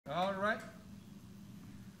All right.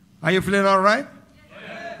 Are you feeling all right?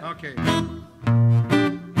 Yeah. Okay.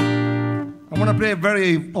 I want to play a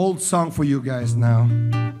very old song for you guys now.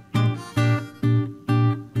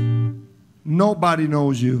 Nobody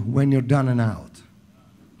knows you when you're down and out.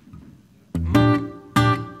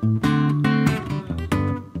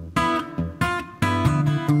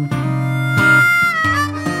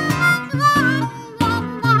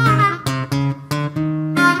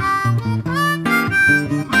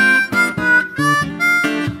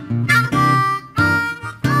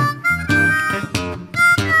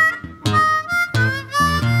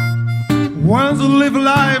 Once I live a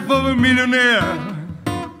life of a millionaire,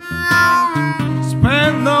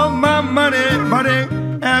 spend all my money, but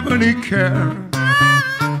ain't have any care.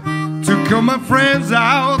 Took all my friends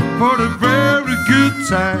out for a very good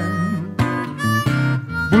time.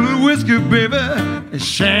 Blue whiskey, baby, and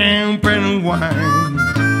champagne and wine.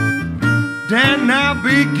 Then I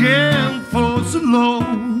began for so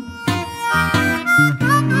long.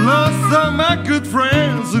 Lost all my good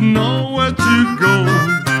friends and nowhere to go.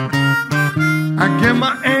 I get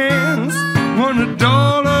my hands $1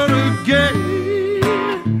 to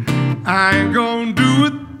gain. I ain't gonna do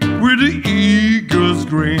it with the eagle's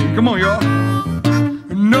grain. Come on, y'all.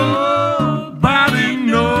 Nobody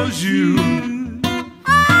knows you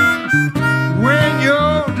when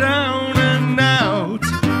you're down and out.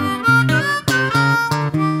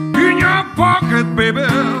 In your pocket, baby,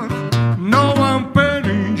 no one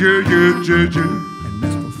penny. Yeah, yeah, yeah, yeah. And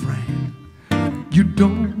that's my friend. You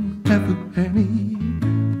don't have a penny.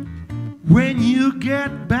 When you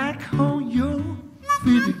get back on your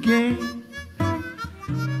feet again,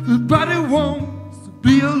 everybody wants to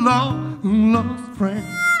be a long lost friend.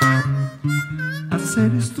 I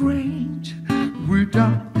said it's strange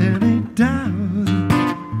without any doubt.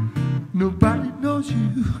 Nobody knows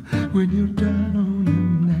you when you're down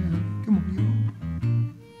and out. Come on, y'all.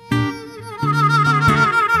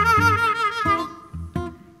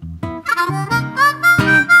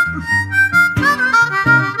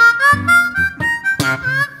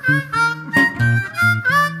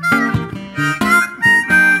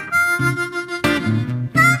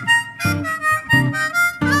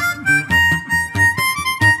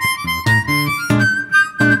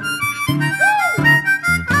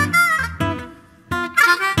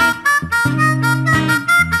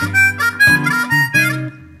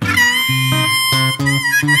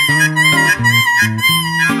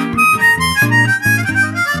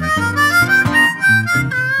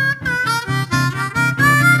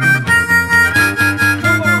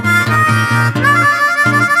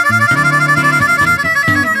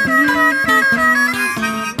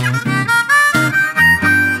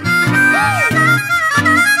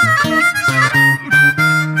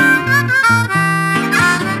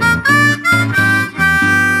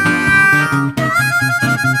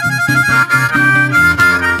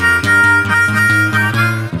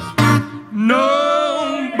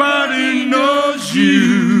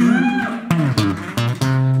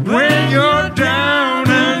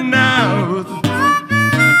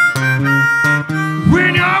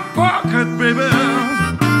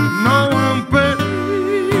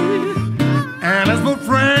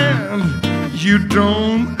 You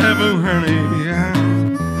don't ever, honey,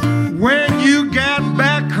 when you get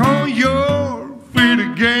back on your feet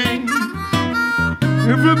again.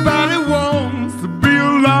 Everybody wants to be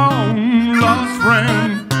a long lost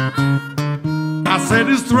friend. I said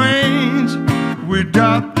it's strange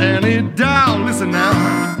without any doubt. Listen now,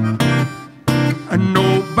 and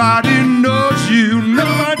nobody knows you,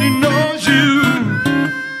 nobody knows you,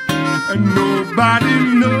 and nobody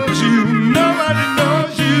knows you, nobody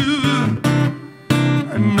knows you.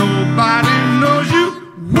 Nobody knows you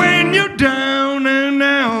when you're down and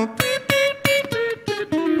out.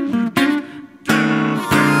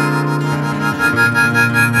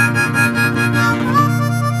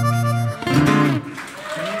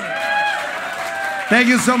 Thank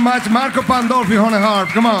you so much, Marco Pandolfi on the harp.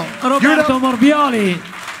 Come on. Roberto Morbioli.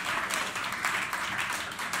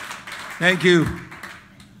 Thank you.